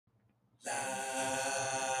La,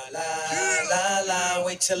 la, la, la,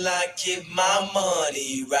 wait till I get my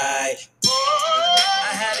money right.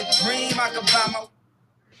 I had a dream I could buy my...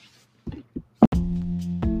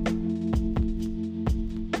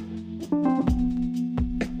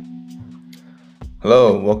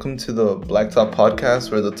 Hello, welcome to the Blacktop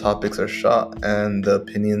Podcast where the topics are shot and the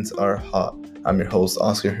opinions are hot. I'm your host,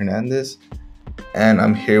 Oscar Hernandez, and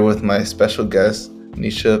I'm here with my special guest,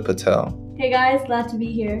 Nisha Patel. Hey guys, glad to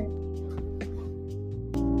be here.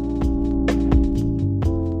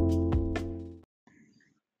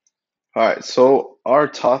 Alright, so our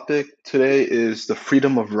topic today is the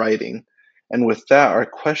freedom of writing. And with that, our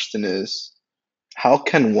question is, how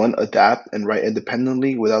can one adapt and write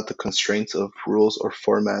independently without the constraints of rules or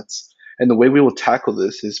formats? And the way we will tackle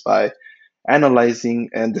this is by analyzing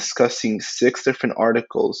and discussing 6 different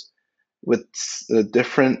articles with a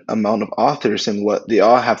different amount of authors and what they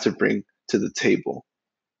all have to bring to the table.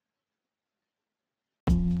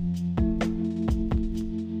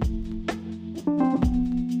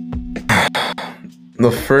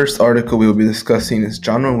 The first article we will be discussing is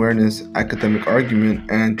Genre Awareness, Academic Argument,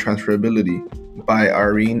 and Transferability by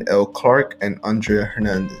Irene L. Clark and Andrea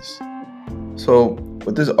Hernandez. So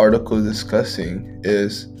what this article is discussing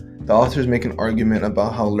is the authors make an argument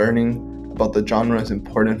about how learning about the genre is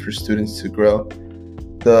important for students to grow.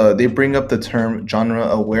 They bring up the term genre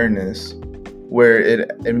awareness, where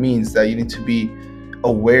it means that you need to be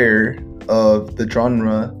aware of the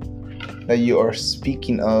genre that you are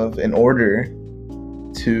speaking of in order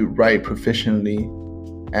to write proficiently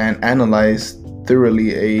and analyze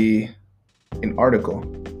thoroughly an article.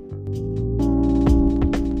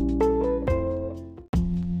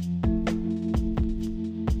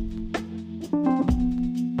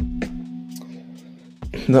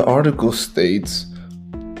 The article states,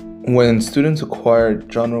 when students acquire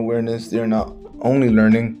genre awareness, they are not only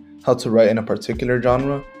learning how to write in a particular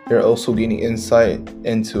genre, they are also gaining insight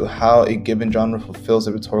into how a given genre fulfills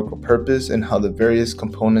a rhetorical purpose and how the various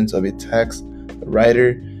components of a text, the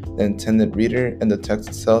writer, the intended reader, and the text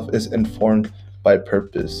itself is informed by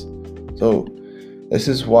purpose. So this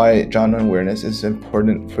is why genre awareness is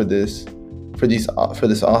important for this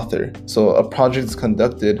author. So a project is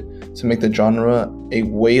conducted to make the genre a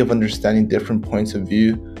way of understanding different points of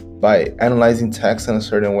view by analyzing text in a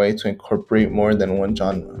certain way to incorporate more than one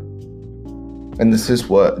genre. And this is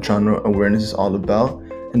what genre awareness is all about,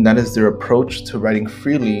 and that is their approach to writing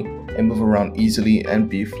freely and move around easily and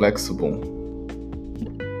be flexible.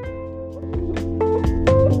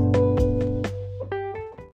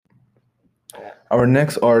 Our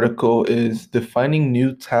next article is defining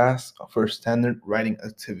new tasks for standard writing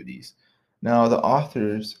activities. Now, the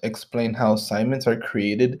authors explain how assignments are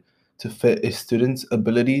created to fit a student's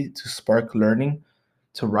ability to spark learning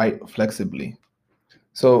to write flexibly.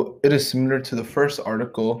 So it is similar to the first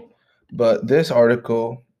article, but this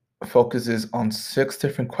article focuses on 6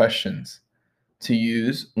 different questions to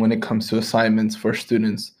use when it comes to assignments for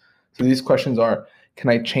students. So these questions are, can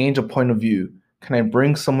I change a point of view? Can I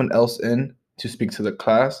bring someone else in to speak to the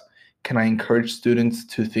class? Can I encourage students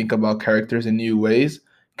to think about characters in new ways?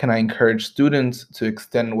 Can I encourage students to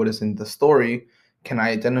extend what is in the story? Can I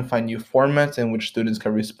identify new formats in which students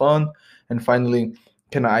can respond? And finally,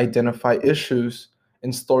 can I identify issues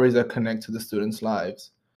in stories that connect to the students' lives?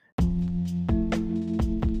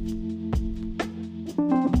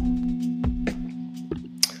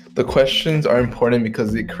 The questions are important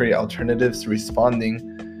because they create alternatives to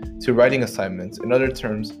responding to writing assignments. In other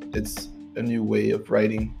terms, it's a new way of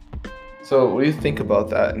writing. So what do you think about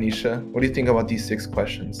that, Nisha? What do you think about these 6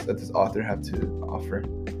 questions that this author had to offer?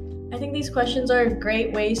 I think these questions are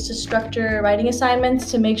great ways to structure writing assignments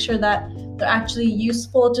to make sure that they're actually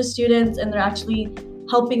useful to students and they're actually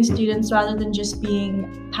helping students rather than just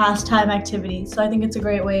being pastime activities. So I think it's a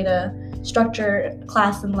great way to structure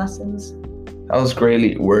class and lessons. That was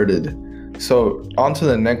greatly worded. So on to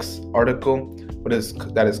the next article,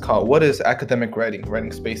 that is called What is Academic Writing?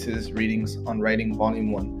 Writing Spaces, Readings on Writing,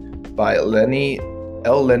 Volume 1 by Lenny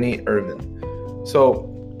Irvin.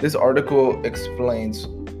 So this article explains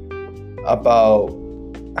about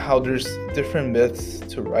how there's different myths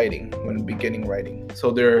to writing when beginning writing.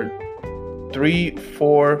 So there are 3,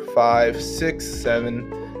 4, 5, 6,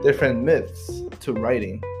 7 different myths to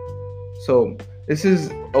writing. So this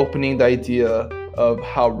is opening the idea of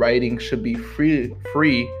how writing should be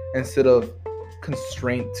free instead of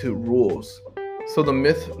constraint to rules. So the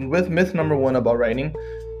myth number 1 about writing,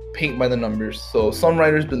 paint by the numbers. So some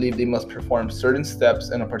writers believe they must perform certain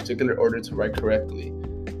steps in a particular order to write correctly.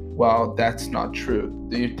 Well, that's not true.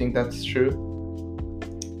 Do you think that's true?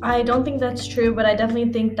 I don't think that's true, but I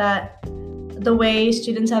definitely think that the way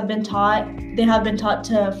students have been taught, they have been taught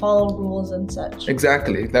to follow rules and such.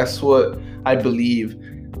 Exactly. That's what I believe,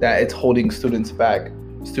 that it's holding students back.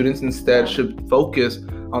 Students instead should focus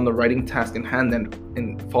on the writing task in hand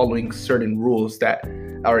and following certain rules that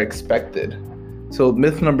are expected. So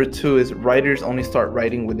myth number 2 is writers only start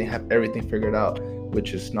writing when they have everything figured out,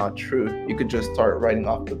 which is not true. You could just start writing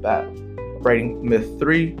off the bat. Writing myth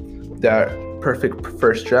 3, that perfect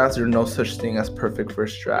first drafts, there's no such thing as perfect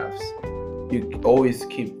first drafts. You always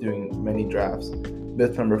keep doing many drafts.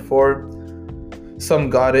 Myth number 4, some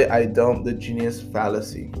got it, I don't, the genius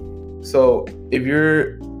fallacy. So if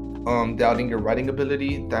you're doubting your writing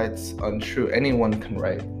ability, that's untrue. Anyone can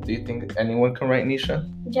write. Do you think anyone can write,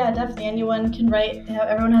 Nisha? Yeah, definitely. Anyone can write.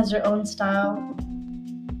 Everyone has their own style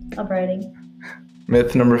of writing.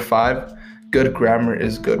 Myth number 5, good grammar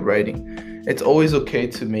is good writing. It's always okay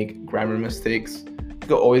to make grammar mistakes. You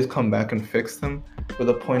can always come back and fix them. But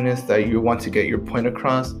the point is that you want to get your point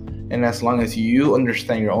across. And as long as you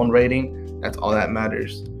understand your own writing, that's all that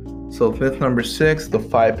matters. So myth number 6, the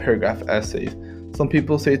 5-paragraph essays. Some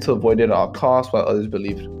people say to avoid it at all costs, while others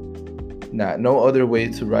believe that no other way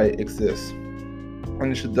to write exists. An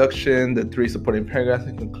introduction, the 3 supporting paragraphs,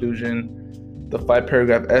 and conclusion. The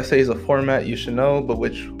 5-paragraph essay is a format you should know, but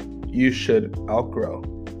which you should outgrow.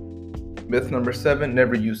 Myth number 7,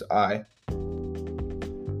 never use I.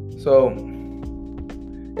 So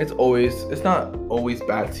it's not always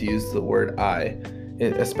bad to use the word I,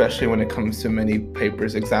 especially when it comes to many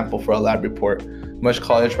papers. Example for a lab report. Much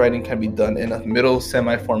college writing can be done in a middle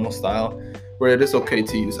semi-formal style where it is okay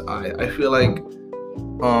to use I. I feel like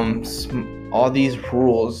all these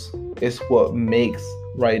rules is what makes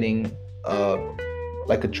writing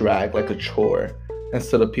like a drag, like a chore,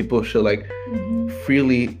 instead of people should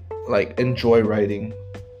freely enjoy writing.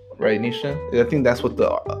 Right, Nisha? I think that's what the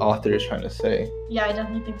author is trying to say. Yeah, I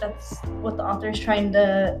definitely think that's what the author is trying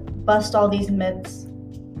to bust all these myths.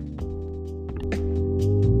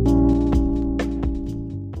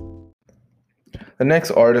 The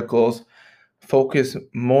next articles focus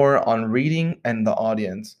more on reading and the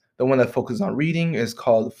audience. The one that focuses on reading is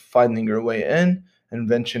called Finding Your Way In,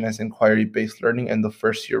 Invention as Inquiry-Based Learning and the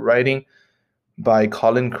First Year Writing by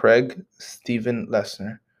Colin Craig, Stephen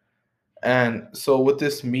Lesner. And so what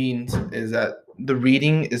this means is that the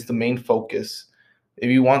reading is the main focus.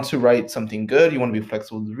 If you want to write something good, you want to be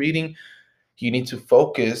flexible with reading, you need to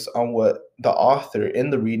focus on what the author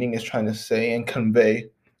in the reading is trying to say and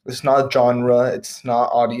convey. It's not genre, it's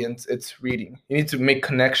not audience, it's reading. You need to make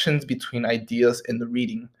connections between ideas in the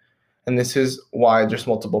reading. And this is why there's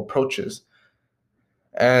multiple approaches.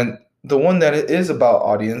 And the one that is about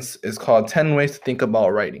audience is called 10 Ways to Think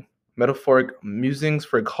About Writing. Metaphoric Musings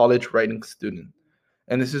for a College Writing Student.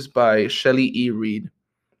 And this is by Shelley E. Reed.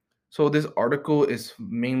 So this article is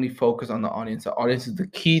mainly focused on the audience. The audience is the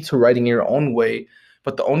key to writing in your own way,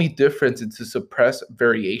 but the only difference is to suppress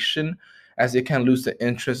variation as it can lose the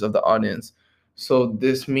interest of the audience. So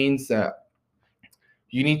this means that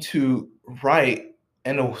you need to write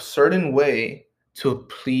in a certain way to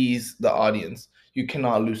please the audience. You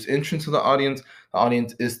cannot lose interest to the audience. The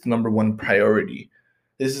audience is the number one priority.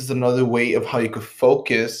 This is another way of how you could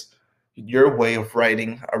focus your way of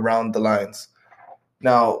writing around the lines.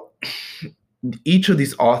 Now, each of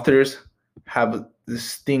these authors have a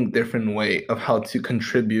distinct different way of how to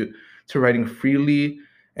contribute to writing freely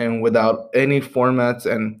and without any formats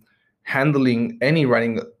and handling any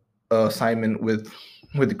writing assignment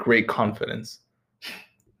with great confidence.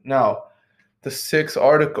 Now, the 6th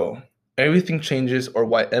article, Everything Changes or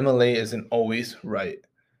Why MLA Isn't Always Right.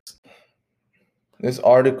 This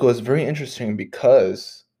article is very interesting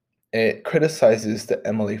because it criticizes the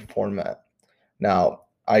MLA format. Now,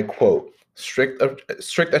 I quote, strict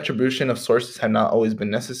attribution of sources have not always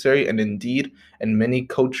been necessary, and indeed, in many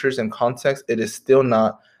cultures and contexts, it is still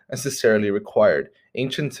not necessarily required.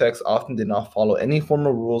 Ancient texts often did not follow any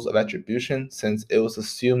formal rules of attribution, since it was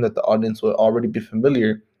assumed that the audience would already be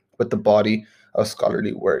familiar with the body of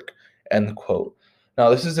scholarly work, end quote.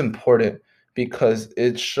 Now, this is important because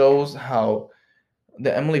it shows how the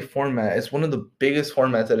MLA format is one of the biggest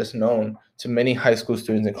formats that is known to many high school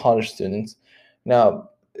students and college students. Now,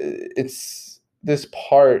 this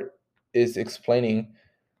part is explaining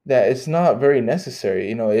that it's not very necessary.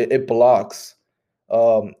 It blocks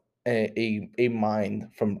a mind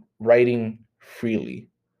from writing freely.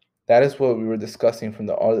 That is what we were discussing from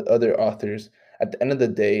the other authors. At the end of the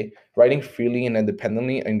day, writing freely and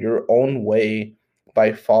independently in your own way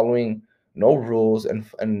by following no rules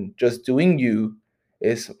and just doing you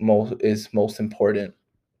is most important.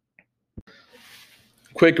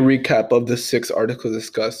 Quick recap of the 6 articles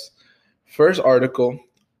discussed. First article,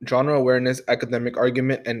 Genre Awareness, Academic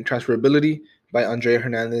Argument, and Transferability by Andrea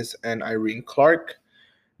Hernandez and Irene Clark.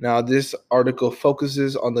 Now, this article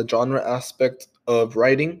focuses on the genre aspect of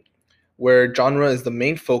writing, where genre is the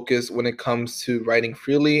main focus when it comes to writing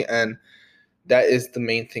freely, and that is the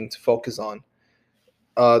main thing to focus on.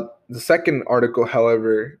 The second article,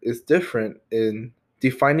 however, is different in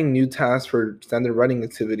defining new tasks for standard writing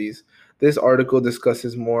activities. This article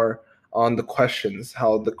discusses more on the questions,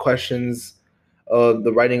 how the questions of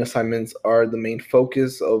the writing assignments are the main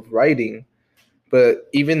focus of writing. But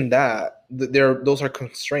even that, those are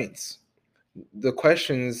constraints. The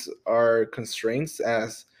questions are constraints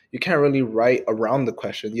as you can't really write around the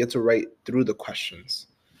question. You have to write through the questions.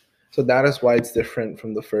 So that is why it's different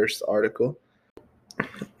from the first article.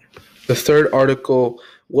 The third article,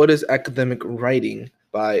 What is Academic Writing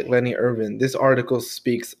by Lenny Irvin. This article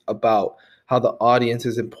speaks about how the audience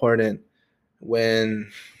is important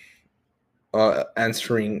when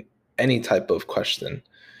answering any type of question.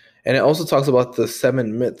 And it also talks about the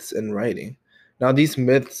 7 myths in writing. Now, these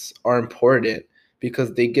myths are important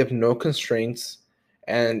because they give no constraints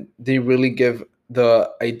and they really give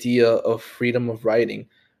the idea of freedom of writing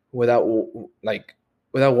without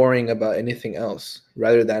worrying about anything else,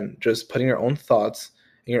 rather than just putting your own thoughts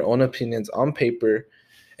and your own opinions on paper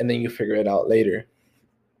and then you figure it out later.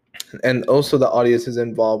 And also the audience is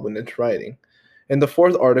involved when it's writing. In the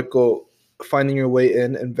fourth article, Finding Your Way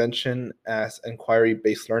In, Invention as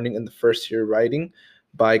Inquiry-Based Learning in the First Year Writing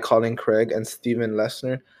by Colin Craig and Stephen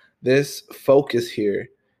Lesner. This focus here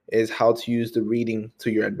is how to use the reading to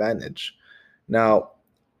your advantage. Now,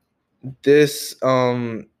 this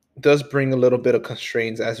does bring a little bit of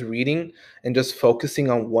constraints, as reading and just focusing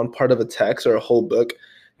on one part of a text or a whole book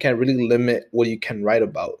can really limit what you can write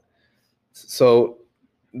about. So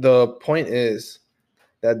the point is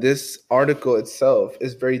that this article itself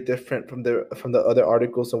is very different from the other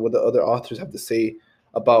articles and what the other authors have to say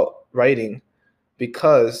about writing,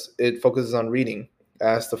 because it focuses on reading,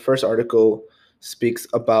 as the first article speaks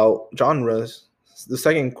about genres. The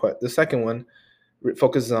second one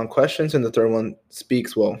focuses on questions, and the third one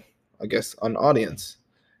speaks, on audience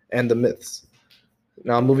and the myths.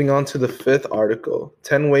 Now, moving on to the fifth article,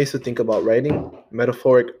 10 Ways to Think About Writing,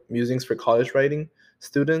 Metaphoric Musings for College Writing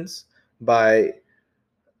Students by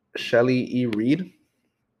Shelley E. Reed.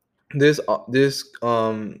 This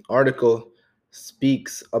article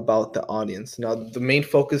speaks about the audience. Now, the main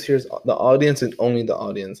focus here is the audience and only the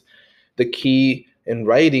audience. The key in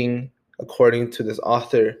writing, according to this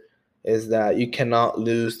author, is that you cannot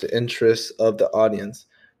lose the interest of the audience.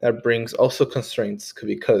 That brings also constraints,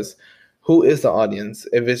 because who is the audience?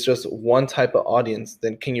 If it's just one type of audience,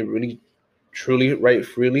 then can you really truly write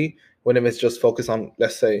freely? When if it's just focused on,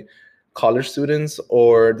 let's say, college students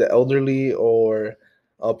or the elderly or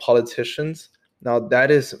politicians, now that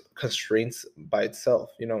is constraints by itself.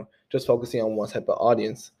 Just focusing on one type of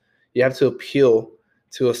audience, you have to appeal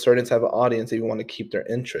to a certain type of audience if you want to keep their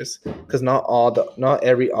interest, because not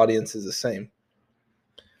every audience is the same.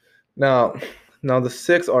 Now the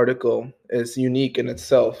sixth article is unique in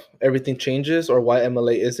itself. Everything Changes, or Why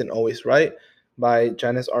MLA Isn't Always Right, by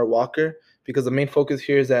Janice R. Walker, because the main focus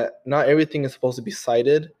here is that not everything is supposed to be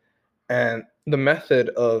cited, and the method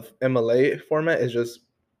of MLA format is just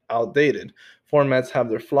outdated. Formats have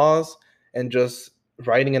their flaws, and just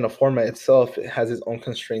writing in a format itself, it has its own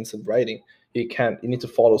constraints of writing. You need to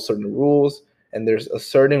follow certain rules, and there's a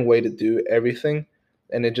certain way to do everything,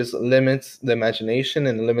 and it just limits the imagination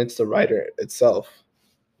and limits the writer itself.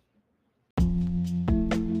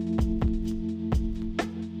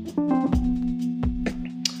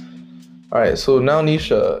 All right, so now,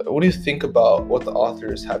 Nisha, what do you think about what the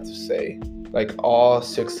authors have to say, like all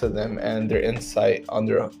 6 of them, and their insight on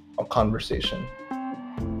their conversation?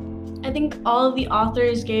 I think all of the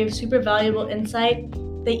authors gave super valuable insight.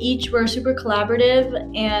 They each were super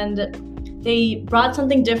collaborative, and they brought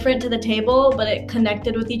something different to the table, but it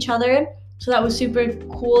connected with each other. So that was super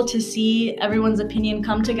cool to see everyone's opinion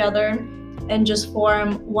come together and just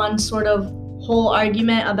form one sort of whole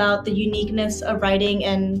argument about the uniqueness of writing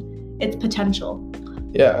and its potential.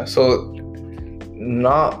 Yeah, so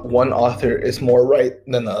not one author is more right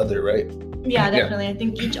than the other, right? Yeah, definitely. Yeah. I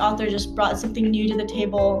think each author just brought something new to the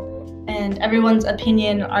table, and everyone's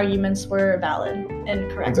opinion, arguments were valid and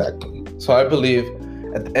correct. Exactly. So I believe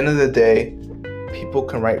at the end of the day, people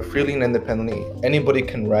can write freely and independently. Anybody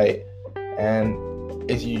can write. And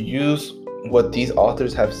if you use what these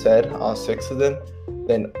authors have said, all 6 of them,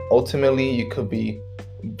 then ultimately you could be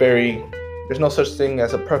there's no such thing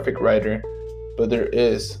as a perfect writer, but there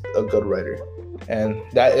is a good writer. And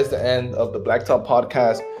that is the end of the Black Talk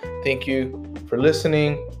podcast. Thank you for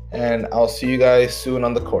listening. and I'll see you guys soon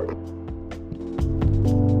on the court.